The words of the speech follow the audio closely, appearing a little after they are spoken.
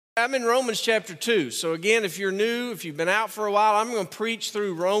I'm in Romans chapter 2. So again, if you're new, if you've been out for a while, I'm going to preach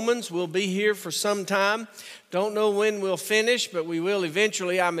through Romans. We'll be here for some time. Don't know when we'll finish, but we will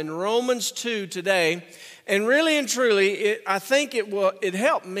eventually. I'm in Romans 2 today. And really and truly, I think it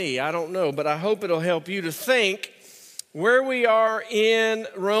helped me. I don't know, but I hope it'll help you to think where we are in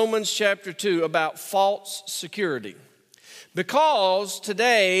Romans chapter 2 about false security. Because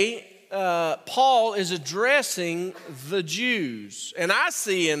today, Paul is addressing the Jews. And I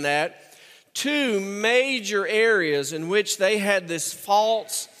see in that two major areas in which they had this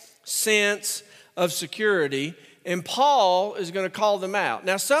false sense of security. And Paul is going to call them out.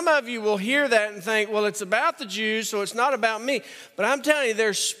 Now, some of you will hear that and think, well, it's about the Jews, so it's not about me. But I'm telling you,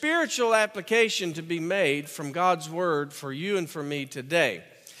 there's spiritual application to be made from God's word for you and for me today.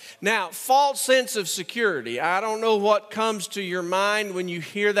 Now, false sense of security. I don't know what comes to your mind when you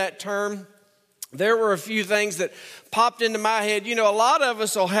hear that term. There were a few things that popped into my head. You know, a lot of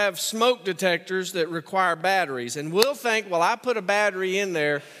us will have smoke detectors that require batteries. And we'll think, well, I put a battery in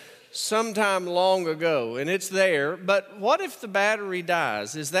there sometime long ago, and it's there. But what if the battery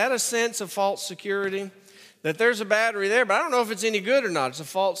dies? Is that a sense of false security? That there's a battery there, but I don't know if it's any good or not. It's a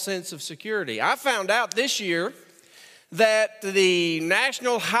false sense of security. I found out this year that the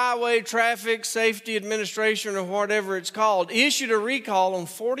National Highway Traffic Safety Administration, or whatever it's called, issued a recall on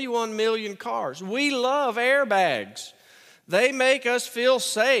 41 million cars. We love airbags. They make us feel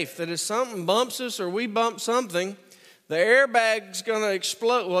safe that if something bumps us or we bump something, the airbag's going to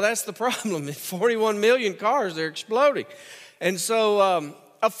explode. Well, that's the problem. In 41 million cars, they're exploding. And so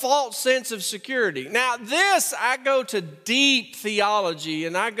a false sense of security. Now, I go to deep theology,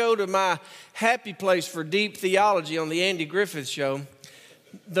 and I go to my happy place for deep theology on the Andy Griffith Show.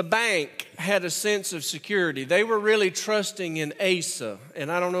 The bank had a sense of security. They were really trusting in Asa.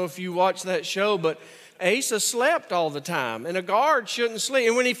 And I don't know if you watch that show, but Asa slept all the time, and a guard shouldn't sleep.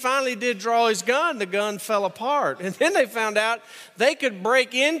 And when he finally did draw his gun, the gun fell apart. And then they found out they could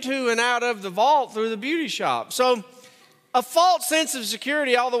break into and out of the vault through the beauty shop. So a false sense of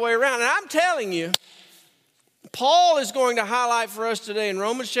security all the way around. And I'm telling you, Paul is going to highlight for us today in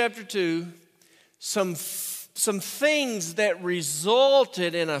Romans chapter 2 some things that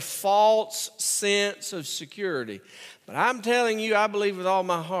resulted in a false sense of security. But I'm telling you, I believe with all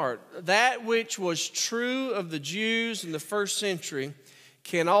my heart, that which was true of the Jews in the first century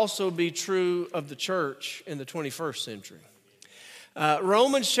can also be true of the church in the 21st century.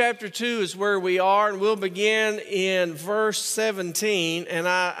 Romans chapter 2 is where we are, and we'll begin in verse 17. And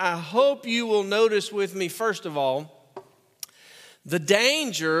I hope you will notice with me, first of all, the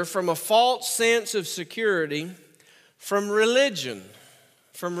danger from a false sense of security from religion.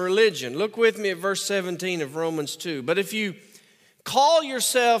 Look with me at verse 17 of Romans 2. But if you call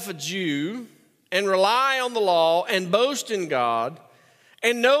yourself a Jew and rely on the law and boast in God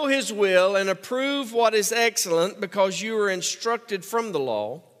and know His will and approve what is excellent because you are instructed from the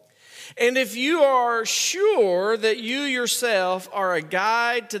law, and if you are sure that you yourself are a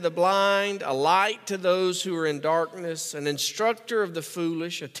guide to the blind, a light to those who are in darkness, an instructor of the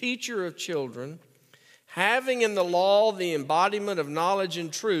foolish, a teacher of children, having in the law the embodiment of knowledge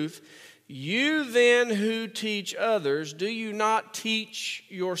and truth, you then who teach others, do you not teach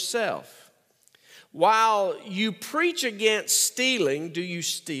yourself? While you preach against stealing, do you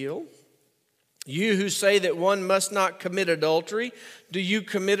steal? You who say that one must not commit adultery, do you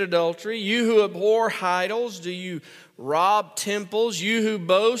commit adultery? You who abhor idols, do you rob temples? You who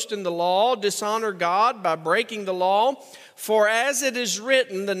boast in the law, dishonor God by breaking the law. For as it is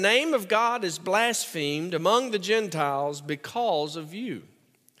written, the name of God is blasphemed among the Gentiles because of you.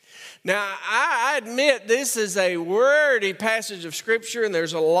 Now, I admit this is a wordy passage of Scripture, and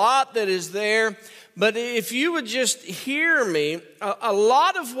there's a lot that is there. But if you would just hear me, a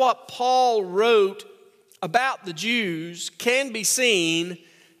lot of what Paul wrote about the Jews can be seen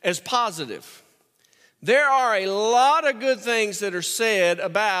as positive. There are a lot of good things that are said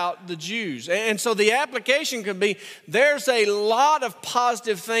about the Jews. And so the application could be, there's a lot of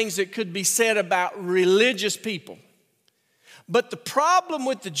positive things that could be said about religious people. But the problem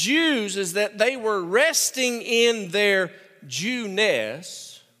with the Jews is that they were resting in their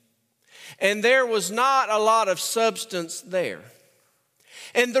Jewness, and there was not a lot of substance there.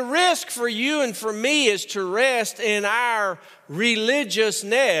 And the risk for you and for me is to rest in our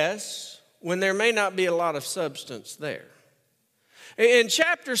religiousness when there may not be a lot of substance there. In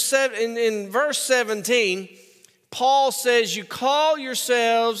chapter 7, in verse 17, Paul says, you call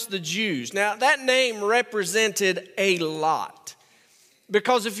yourselves the Jews. Now, that name represented a lot.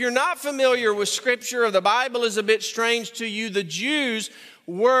 Because if you're not familiar with Scripture or the Bible is a bit strange to you, the Jews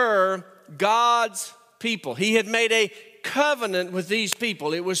were God's people. He had made a covenant with these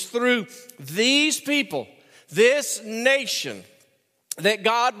people. It was through these people, this nation, that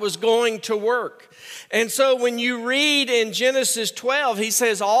God was going to work. And so when you read in Genesis 12, he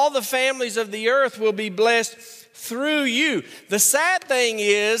says, all the families of the earth will be blessed through you. The sad thing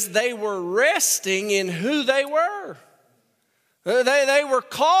is they were resting in who they were. They were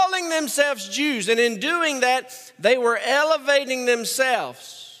calling themselves Jews, and in doing that, they were elevating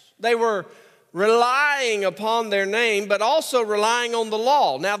themselves. They were relying upon their name, but also relying on the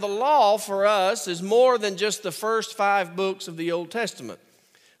law. Now, the law for us is more than just the first 5 books of the Old Testament.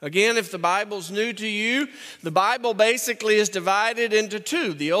 Again, if the Bible's new to you, the Bible basically is divided into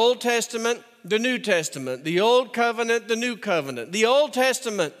 2. The Old Testament, the New Testament. The Old Covenant, the New Covenant. The Old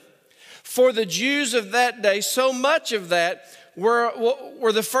Testament, for the Jews of that day, so much of that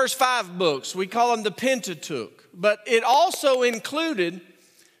were the first 5 books. We call them the Pentateuch. But it also included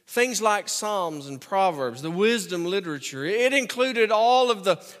things like Psalms and Proverbs, the wisdom literature. It included all of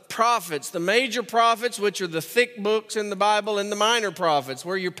the prophets, the major prophets, which are the thick books in the Bible, and the minor prophets,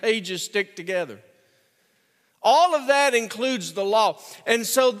 where your pages stick together. All of that includes the law. And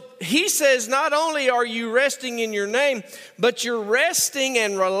so he says, not only are you resting in your name, but you're resting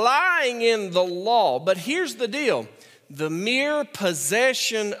and relying in the law. But here's the deal. The mere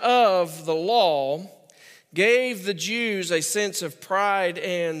possession of the law gave the Jews a sense of pride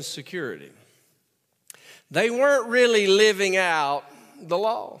and security. They weren't really living out the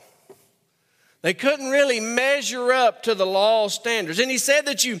law. They couldn't really measure up to the law standards. And he said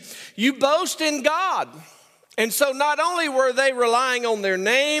that you boast in God. And so not only were they relying on their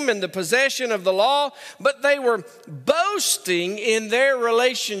name and the possession of the law, but they were boasting in their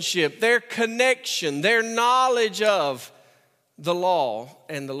relationship, their connection, their knowledge of the law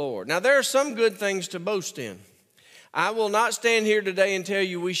and the Lord. Now, there are some good things to boast in. I will not stand here today and tell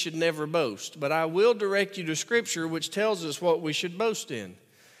you we should never boast, but I will direct you to Scripture which tells us what we should boast in.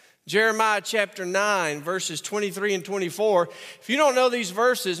 Jeremiah chapter 9, verses 23 and 24. If you don't know these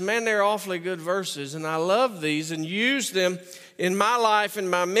verses, man, they're awfully good verses, and I love these and use them in my life and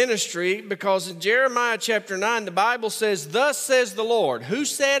my ministry, because in Jeremiah chapter 9, the Bible says, "Thus says the Lord." Who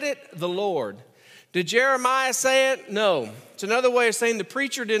said it? The Lord. Did Jeremiah say it? No. It's another way of saying the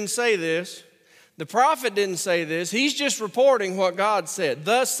preacher didn't say this. The prophet didn't say this. He's just reporting what God said.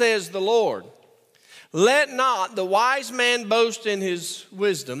 "Thus says the Lord. Let not the wise man boast in his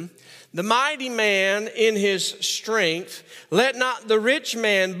wisdom, the mighty man in his strength. Let not the rich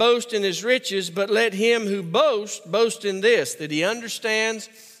man boast in his riches, but let him who boasts boast in this, that he understands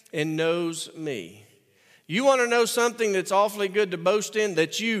and knows me." You want to know something that's awfully good to boast in?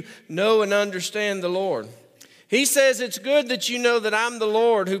 That you know and understand the Lord. He says, "It's good that you know that I'm the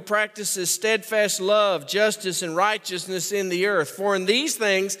Lord who practices steadfast love, justice, and righteousness in the earth. For in these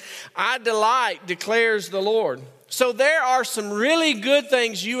things I delight, declares the Lord." So there are some really good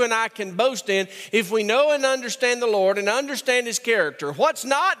things you and I can boast in if we know and understand the Lord and understand His character. What's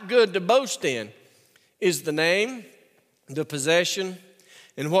not good to boast in is the name, the possession,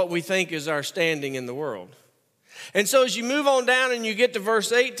 and what we think is our standing in the world. And so as you move on down and you get to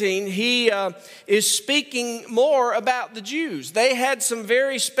verse 18, he is speaking more about the Jews. They had some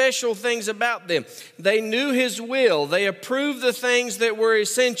very special things about them. They knew His will. They approved the things that were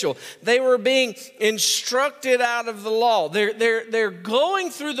essential. They were being instructed out of the law. They're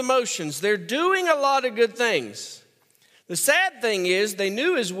going through the motions. They're doing a lot of good things. The sad thing is they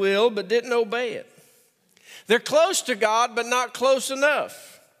knew His will but didn't obey it. They're close to God but not close enough.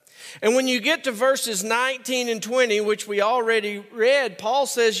 And when you get to verses 19 and 20, which we already read, Paul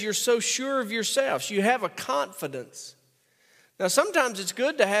says you're so sure of yourselves. You have a confidence. Now, sometimes it's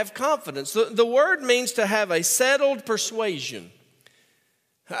good to have confidence. The word means to have a settled persuasion.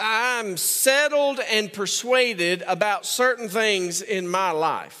 I'm settled and persuaded about certain things in my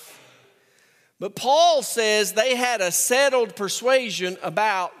life. But Paul says they had a settled persuasion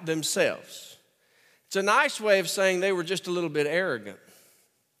about themselves. It's a nice way of saying they were just a little bit arrogant.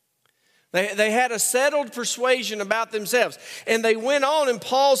 They had a settled persuasion about themselves. And they went on, and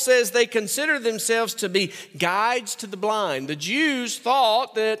Paul says they considered themselves to be guides to the blind. The Jews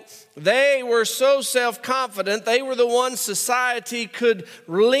thought that they were so self-confident, they were the ones society could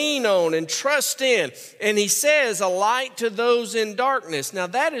lean on and trust in. And he says, a light to those in darkness. Now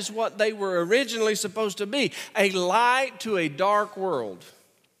that is what they were originally supposed to be, a light to a dark world.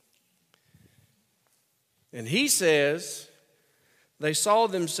 And he says they saw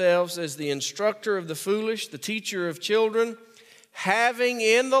themselves as the instructor of the foolish, the teacher of children, having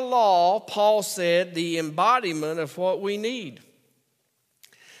in the law, Paul said, the embodiment of what we need.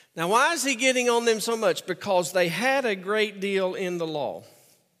 Now, why is he getting on them so much? Because they had a great deal in the law,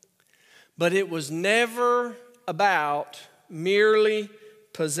 but it was never about merely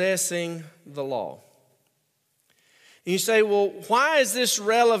possessing the law. And you say, well, why is this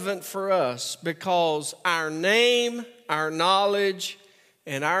relevant for us? Because our name, our knowledge,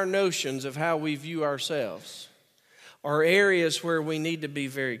 and our notions of how we view ourselves are areas where we need to be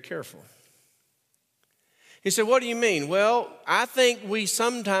very careful. He said, what do you mean? Well, I think we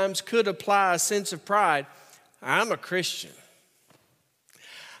sometimes could apply a sense of pride. I'm a Christian.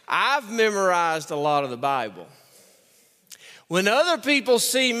 I've memorized a lot of the Bible. When other people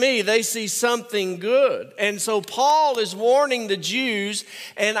see me, they see something good. And so Paul is warning the Jews,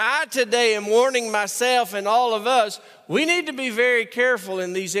 and I today am warning myself and all of us, we need to be very careful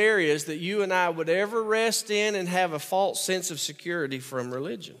in these areas that you and I would ever rest in and have a false sense of security from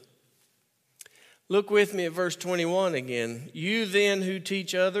religion. Look with me at verse 21 again. You then who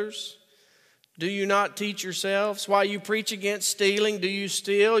teach others, do you not teach yourselves? While you preach against stealing, do you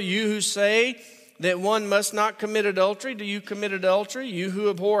steal? You who say that one must not commit adultery, do you commit adultery? You who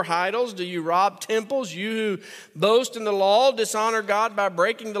abhor idols, do you rob temples? You who boast in the law, dishonor God by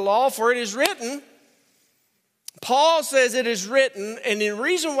breaking the law? For it is written, Paul says it is written, and the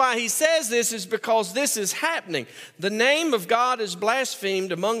reason why he says this is because this is happening. The name of God is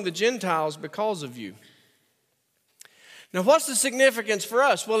blasphemed among the Gentiles because of you. Now, what's the significance for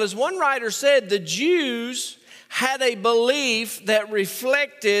us? Well, as one writer said, the Jews had a belief that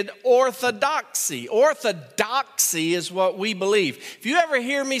reflected orthodoxy. Orthodoxy is what we believe. If you ever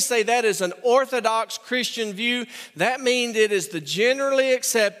hear me say that is an orthodox Christian view, that means it is the generally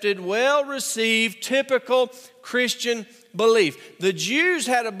accepted, well-received, typical Christian belief. The Jews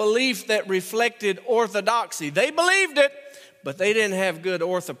had a belief that reflected orthodoxy. They believed it, but they didn't have good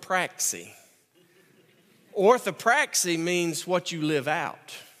orthopraxy. Orthopraxy means what you live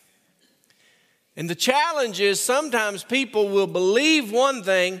out. And the challenge is sometimes people will believe one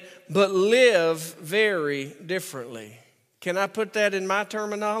thing but live very differently. Can I put that in my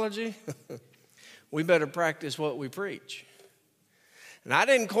terminology? We better practice what we preach. And I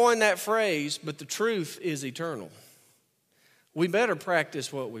didn't coin that phrase, but the truth is eternal. We better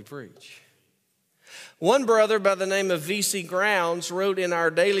practice what we preach. One brother by the name of V.C. Grounds wrote in Our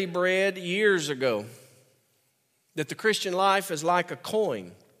Daily Bread years ago that the Christian life is like a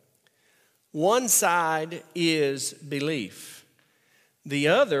coin. One side is belief. The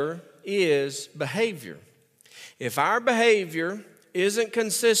other is behavior. If our behavior isn't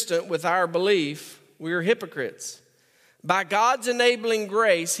consistent with our belief, we're hypocrites. By God's enabling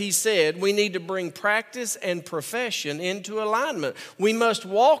grace, he said, we need to bring practice and profession into alignment. We must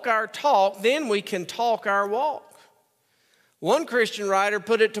walk our talk, then we can talk our walk. One Christian writer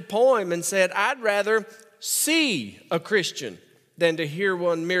put it to poem and said, I'd rather see a Christian than to hear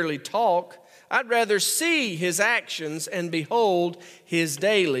one merely talk. I'd rather see his actions and behold his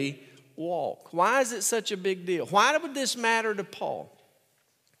daily walk. Why is it such a big deal? Why would this matter to Paul?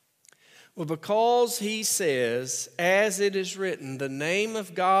 Well, because he says, as it is written, the name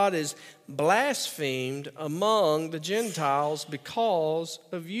of God is blasphemed among the Gentiles because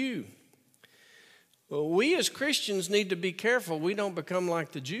of you. Well, we as Christians need to be careful we don't become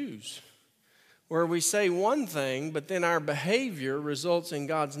like the Jews, where we say one thing, but then our behavior results in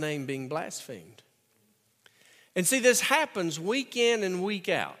God's name being blasphemed. And see, this happens week in and week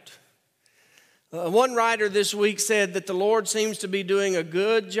out. One writer this week said that the Lord seems to be doing a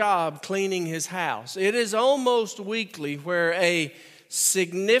good job cleaning his house. It is almost weekly where a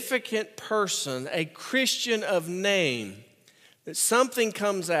significant person, a Christian of name, that something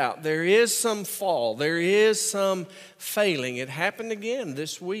comes out. There is some fall. There is some failing. It happened again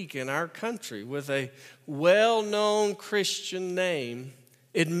this week in our country with a well-known Christian name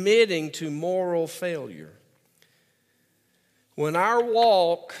admitting to moral failure. When our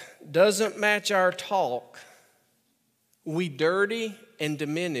walk doesn't match our talk, we dirty and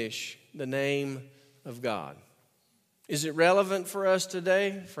diminish the name of God. Is it relevant for us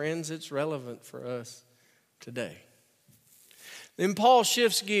today? Friends, it's relevant for us today. Then Paul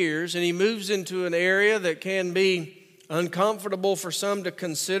shifts gears and he moves into an area that can be uncomfortable for some to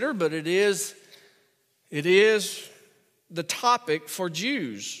consider, but it is the topic for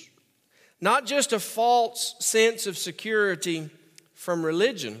Jews. Not just a false sense of security from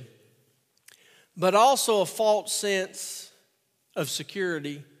religion, but also a false sense of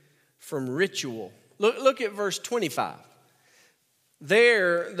security from ritual. Look at verse 25.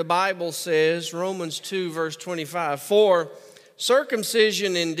 There, the Bible says, Romans 2, verse 25, for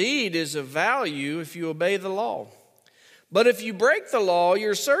circumcision indeed is of value if you obey the law. But if you break the law,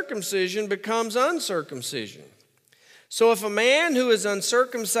 your circumcision becomes uncircumcision. So if a man who is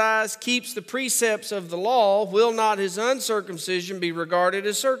uncircumcised keeps the precepts of the law, will not his uncircumcision be regarded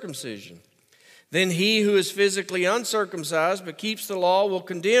as circumcision? Then he who is physically uncircumcised but keeps the law will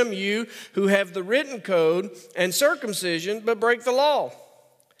condemn you who have the written code and circumcision but break the law.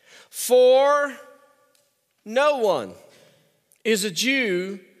 For no one is a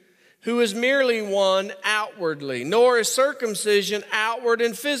Jew who is merely one outwardly, nor is circumcision outward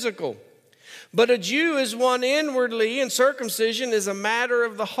and physical. But a Jew is one inwardly, and circumcision is a matter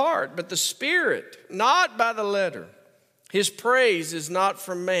of the heart, but the Spirit, not by the letter. His praise is not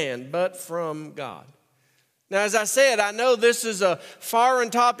from man, but from God. Now, as I said, I know this is a foreign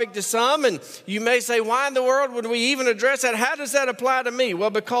topic to some, and you may say, why in the world would we even address that? How does that apply to me? Well,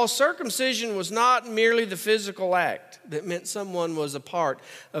 because circumcision was not merely the physical act that meant someone was a part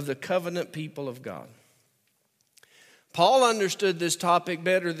of the covenant people of God. Paul understood this topic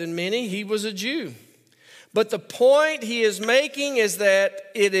better than many. He was a Jew. But the point he is making is that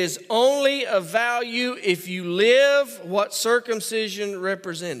it is only of value if you live what circumcision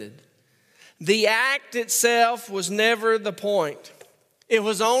represented. The act itself was never the point. It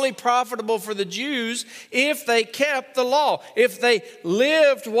was only profitable for the Jews if they kept the law, if they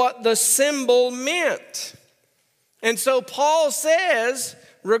lived what the symbol meant. And so Paul says,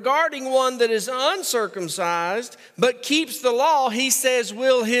 regarding one that is uncircumcised but keeps the law, he says,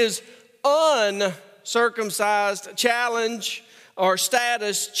 will his uncircumcised challenge or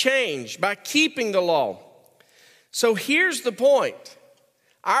status change by keeping the law? So here's the point.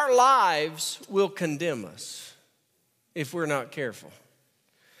 Our lives will condemn us if we're not careful.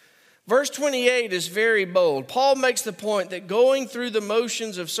 Verse 28 is very bold. Paul makes the point that going through the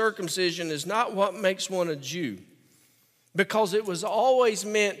motions of circumcision is not what makes one a Jew, because it was always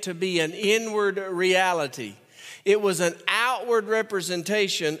meant to be an inward reality. It was an outward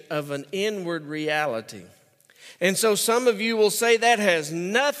representation of an inward reality. And so some of you will say that has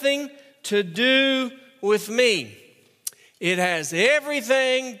nothing to do with me. It has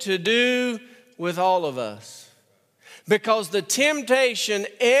everything to do with all of us. Because the temptation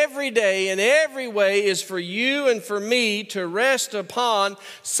every day in every way is for you and for me to rest upon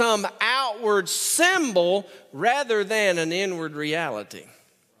some outward symbol rather than an inward reality.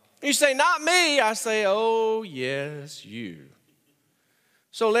 You say, not me. I say, oh, yes, you.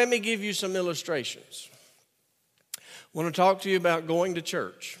 So let me give you some illustrations. I want to talk to you about going to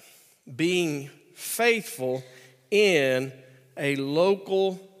church, being faithful in a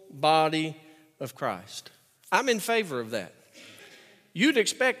local body of Christ. I'm in favor of that. You'd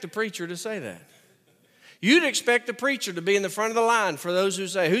expect the preacher to say that. You'd expect the preacher to be in the front of the line for those who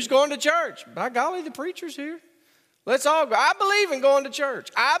say, who's going to church? By golly, the preacher's here. Let's all go. I believe in going to church.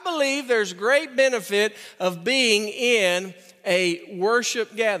 I believe there's great benefit of being in a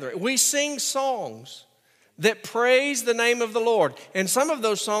worship gathering. We sing songs that praise the name of the Lord, and some of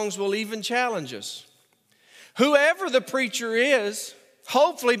those songs will even challenge us. Whoever the preacher is,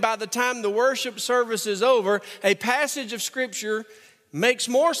 hopefully by the time the worship service is over, a passage of Scripture makes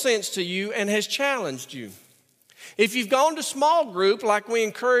more sense to you and has challenged you. If you've gone to small group, like we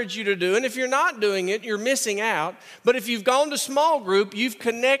encourage you to do, and if you're not doing it, you're missing out. But if you've gone to small group, you've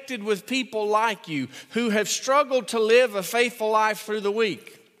connected with people like you who have struggled to live a faithful life through the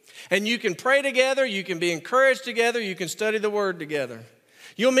week. And you can pray together, you can be encouraged together, you can study the Word together.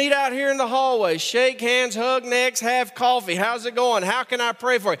 You'll meet out here in the hallway, shake hands, hug necks, have coffee. How's it going? How can I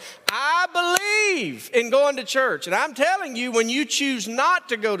pray for you? I believe in going to church. And I'm telling you, when you choose not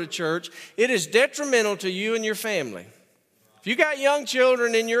to go to church, it is detrimental to you and your family. If you got young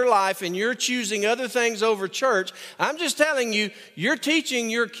children in your life and you're choosing other things over church, I'm just telling you, you're teaching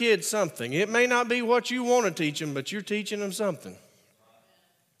your kids something. It may not be what you want to teach them, but you're teaching them something.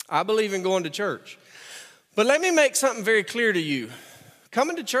 I believe in going to church. But let me make something very clear to you.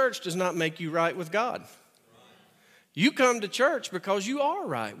 Coming to church does not make you right with God. You come to church because you are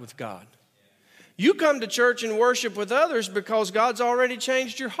right with God. You come to church and worship with others because God's already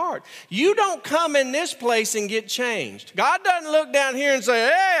changed your heart. You don't come in this place and get changed. God doesn't look down here and say,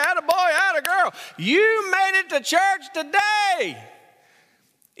 hey, atta boy, atta girl, you made it to church today.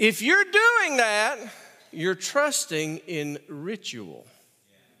 If you're doing that, you're trusting in ritual.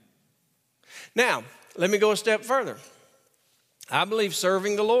 Now, let me go a step further. I believe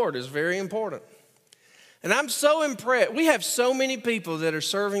serving the Lord is very important. And I'm so impressed. We have so many people that are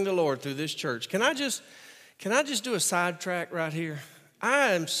serving the Lord through this church. Can I just do a sidetrack right here? I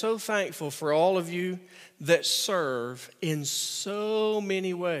am so thankful for all of you that serve in so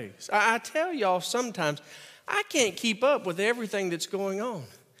many ways. I tell y'all sometimes I can't keep up with everything that's going on.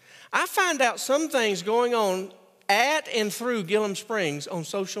 I find out some things going on at and through Gillum Springs on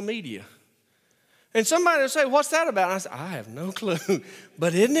social media. And somebody will say, what's that about? And I say, I have no clue,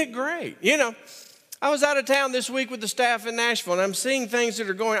 but isn't it great? You know, I was out of town this week with the staff in Nashville, and I'm seeing things that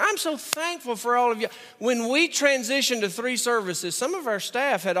are going. I'm so thankful for all of you. When we transitioned to 3 services, some of our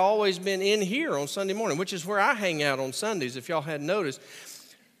staff had always been in here on Sunday morning, which is where I hang out on Sundays, if y'all hadn't noticed.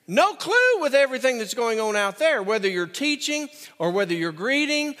 No clue with everything that's going on out there, whether you're teaching or whether you're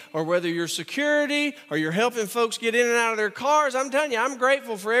greeting or whether you're security or you're helping folks get in and out of their cars. I'm telling you, I'm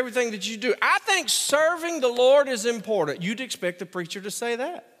grateful for everything that you do. I think serving the Lord is important. You'd expect the preacher to say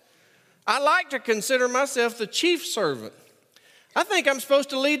that. I like to consider myself the chief servant. I think I'm supposed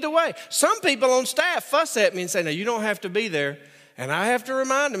to lead the way. Some people on staff fuss at me and say, no, you don't have to be there. And I have to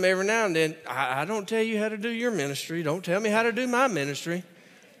remind them every now and then, I don't tell you how to do your ministry. Don't tell me how to do my ministry.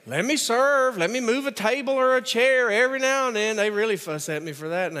 Let me serve. Let me move a table or a chair every now and then. They really fuss at me for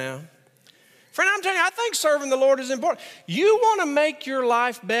that now. Friend, I'm telling you, I think serving the Lord is important. You want to make your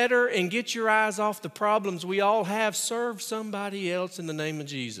life better and get your eyes off the problems we all have, serve somebody else in the name of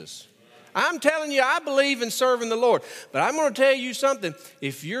Jesus. I'm telling you, I believe in serving the Lord. But I'm going to tell you something.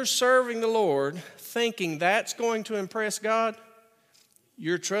 If you're serving the Lord thinking that's going to impress God,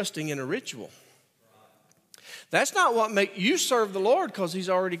 you're trusting in a ritual. That's not what makes you serve the Lord because He's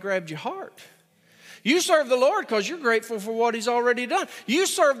already grabbed your heart. You serve the Lord because you're grateful for what He's already done. You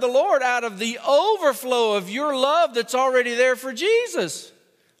serve the Lord out of the overflow of your love that's already there for Jesus.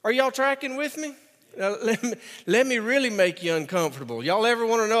 Are y'all tracking with me? Now, let me really make you uncomfortable. Y'all ever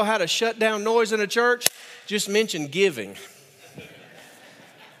want to know how to shut down noise in a church? Just mention giving.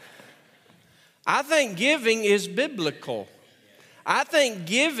 I think giving is biblical. I think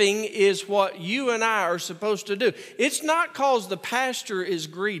giving is what you and I are supposed to do. It's not because the pastor is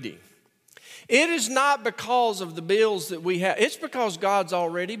greedy. It is not because of the bills that we have. It's because God's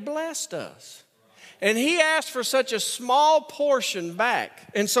already blessed us. And He asked for such a small portion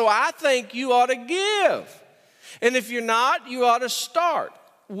back. And so I think you ought to give. And if you're not, you ought to start.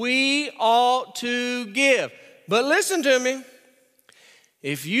 We ought to give. But listen to me.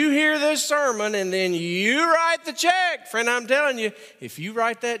 If you hear this sermon and then you write the check, friend, I'm telling you, if you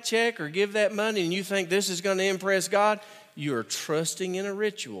write that check or give that money and you think this is going to impress God, you're trusting in a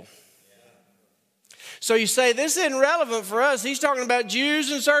ritual. So you say, this isn't relevant for us. He's talking about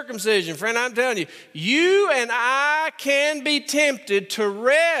Jews and circumcision. Friend, I'm telling you, you and I can be tempted to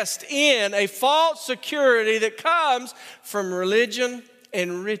rest in a false security that comes from religion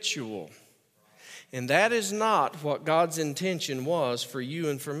and ritual. And that is not what God's intention was for you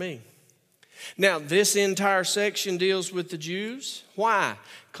and for me. Now, this entire section deals with the Jews. Why?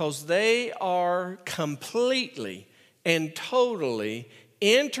 Because they are completely and totally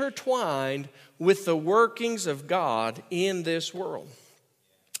intertwined with the workings of God in this world.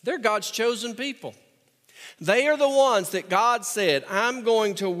 They're God's chosen people. They are the ones that God said, I'm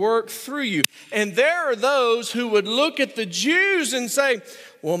going to work through you. And there are those who would look at the Jews and say,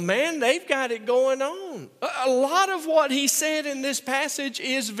 well, man, they've got it going on. A lot of what he said in this passage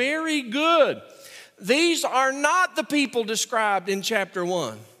is very good. These are not the people described in chapter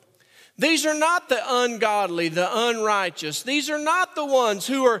 1. These are not the ungodly, the unrighteous. These are not the ones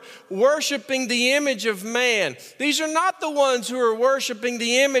who are worshiping the image of man. These are not the ones who are worshiping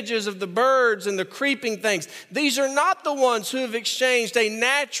the images of the birds and the creeping things. These are not the ones who have exchanged a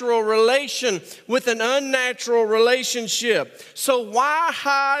natural relation with an unnatural relationship. So why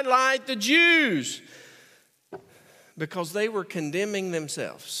highlight the Jews? Because they were condemning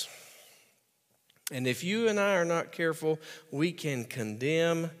themselves. And if you and I are not careful, we can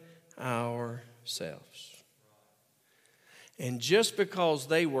condemn ourselves. And just because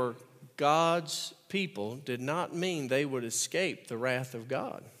they were God's people did not mean they would escape the wrath of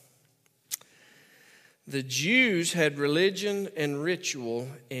God. The Jews had religion and ritual,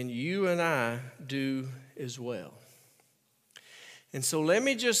 and you and I do as well. And so let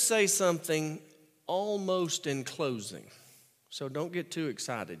me just say something almost in closing. So don't get too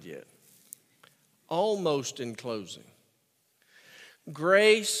excited yet. Almost in closing.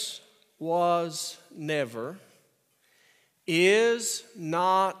 Grace was never, is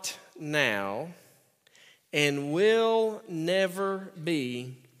not now, and will never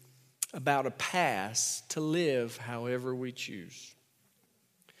be about a pass to live however we choose.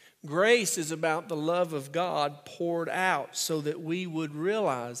 Grace is about the love of God poured out so that we would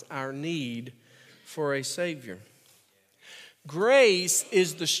realize our need for a Savior. Grace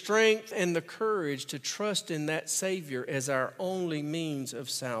is the strength and the courage to trust in that Savior as our only means of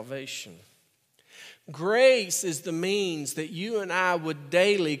salvation. Grace is the means that you and I would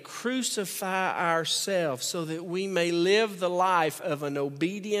daily crucify ourselves so that we may live the life of an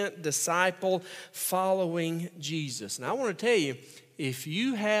obedient disciple following Jesus. And I want to tell you, if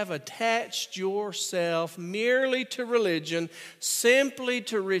you have attached yourself merely to religion, simply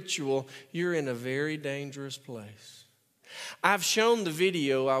to ritual, you're in a very dangerous place. I've shown the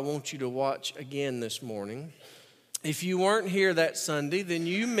video I want you to watch again this morning. If you weren't here that Sunday, then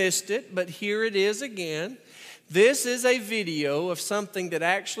you missed it, but here it is again. This is a video of something that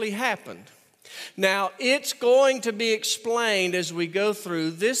actually happened. Now, it's going to be explained as we go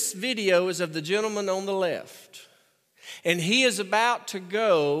through. This video is of the gentleman on the left, and he is about to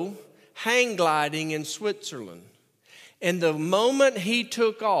go hang gliding in Switzerland. And the moment he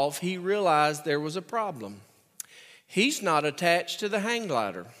took off, he realized there was a problem. He's not attached to the hang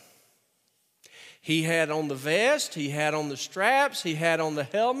glider. He had on the vest, he had on the straps, he had on the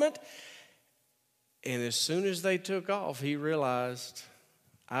helmet. And as soon as they took off, he realized,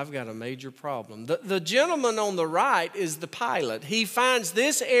 I've got a major problem. The gentleman on the right is the pilot. He finds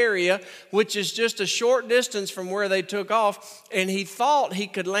this area, which is just a short distance from where they took off, and he thought he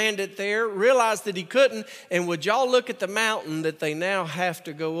could land it there, realized that he couldn't, and would y'all look at the mountain that they now have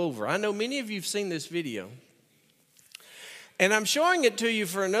to go over. I know many of you have seen this video. And I'm showing it to you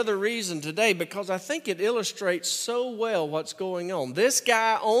for another reason today, because I think it illustrates so well what's going on. This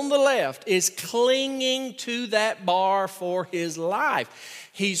guy on the left is clinging to that bar for his life.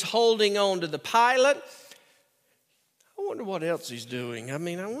 He's holding on to the pilot. I wonder what else he's doing. I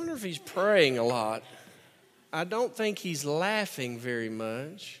wonder if he's praying a lot. I don't think he's laughing very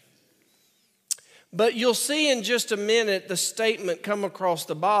much. But you'll see in just a minute the statement come across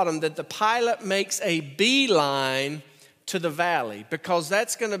the bottom that the pilot makes a beeline to the valley, because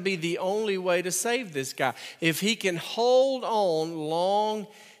that's going to be the only way to save this guy, if he can hold on long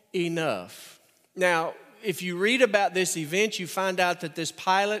enough. Now, if you read about this event, you find out that this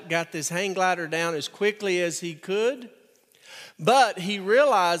pilot got this hang glider down as quickly as he could, but he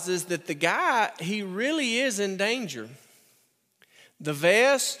realizes that the guy, he really is in danger. The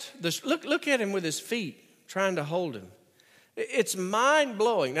vest, look at him with his feet trying to hold him. It's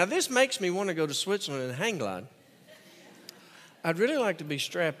mind-blowing. Now, this makes me want to go to Switzerland and hang glide. I'd really like to be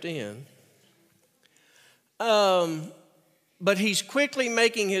strapped in. But he's quickly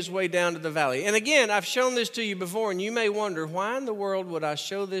making his way down to the valley. And again, I've shown this to you before, and you may wonder, why in the world would I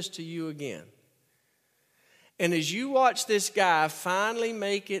show this to you again? And as you watch this guy finally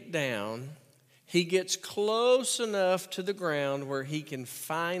make it down, he gets close enough to the ground where he can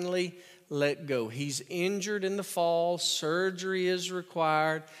finally let go. He's injured in the fall. Surgery is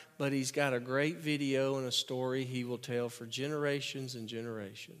required, but he's got a great video and a story he will tell for generations and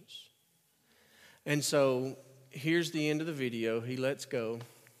generations. And so here's the end of the video. He lets go,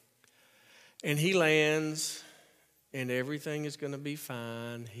 and he lands, and everything is going to be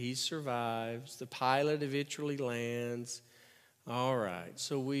fine. He survives. The pilot eventually lands. All right,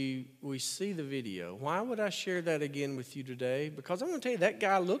 so we see the video. Why would I share that again with you today? Because I'm going to tell you, that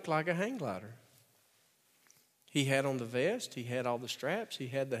guy looked like a hang glider. He had on the vest, he had all the straps, he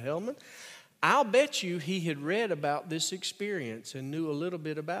had the helmet. I'll bet you he had read about this experience and knew a little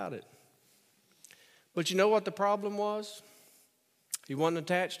bit about it. But you know what the problem was? He wasn't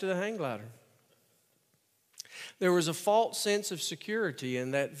attached to the hang glider. There was a false sense of security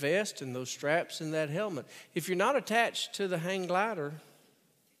in that vest and those straps and that helmet. If you're not attached to the hang glider,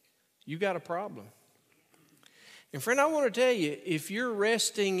 you got a problem. And friend, I want to tell you, if you're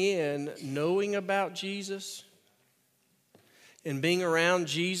resting in knowing about Jesus and being around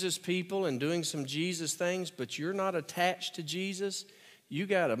Jesus people and doing some Jesus things, but you're not attached to Jesus, you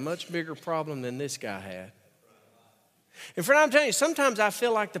got a much bigger problem than this guy had. And friend, I'm telling you, sometimes I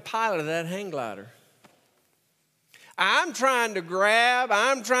feel like the pilot of that hang glider. I'm trying to grab,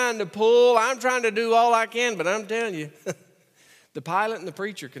 I'm trying to pull, I'm trying to do all I can, but I'm telling you, the pilot and the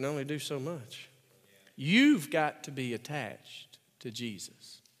preacher can only do so much. You've got to be attached to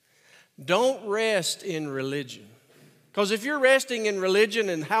Jesus. Don't rest in religion. Because if you're resting in religion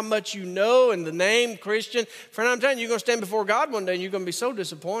and how much you know and the name Christian, friend, I'm telling you, you're going to stand before God one day and you're going to be so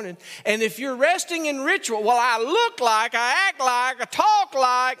disappointed. And if you're resting in ritual, well, I look like, I act like, I talk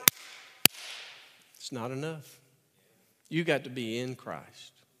like, it's not enough. You got to be in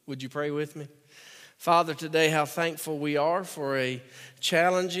Christ. Would you pray with me? Father, today how thankful we are for a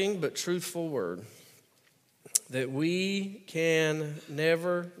challenging but truthful word. That we can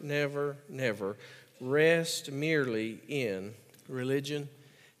never, never, never rest merely in religion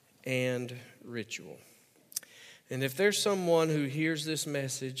and ritual. And if there's someone who hears this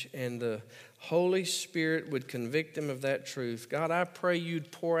message and the Holy Spirit would convict them of that truth, God, I pray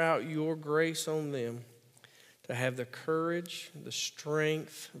you'd pour out your grace on them to have the courage, the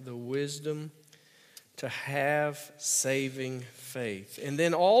strength, the wisdom to have saving faith. And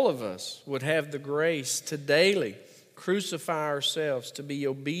then all of us would have the grace to daily crucify ourselves, to be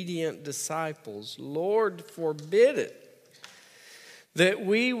obedient disciples. Lord, forbid it that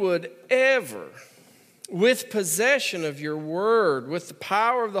we would ever, with possession of your word, with the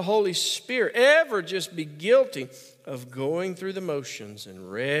power of the Holy Spirit, ever just be guilty of going through the motions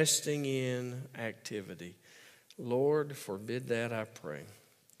and resting in activity. Lord, forbid that, I pray.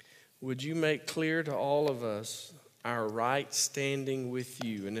 Would you make clear to all of us our right standing with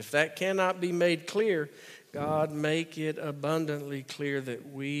you? And if that cannot be made clear, God, make it abundantly clear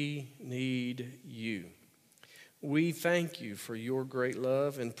that we need you. We thank you for your great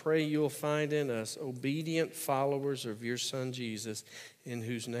love and pray you'll find in us obedient followers of your Son Jesus, in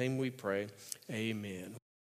whose name we pray. Amen.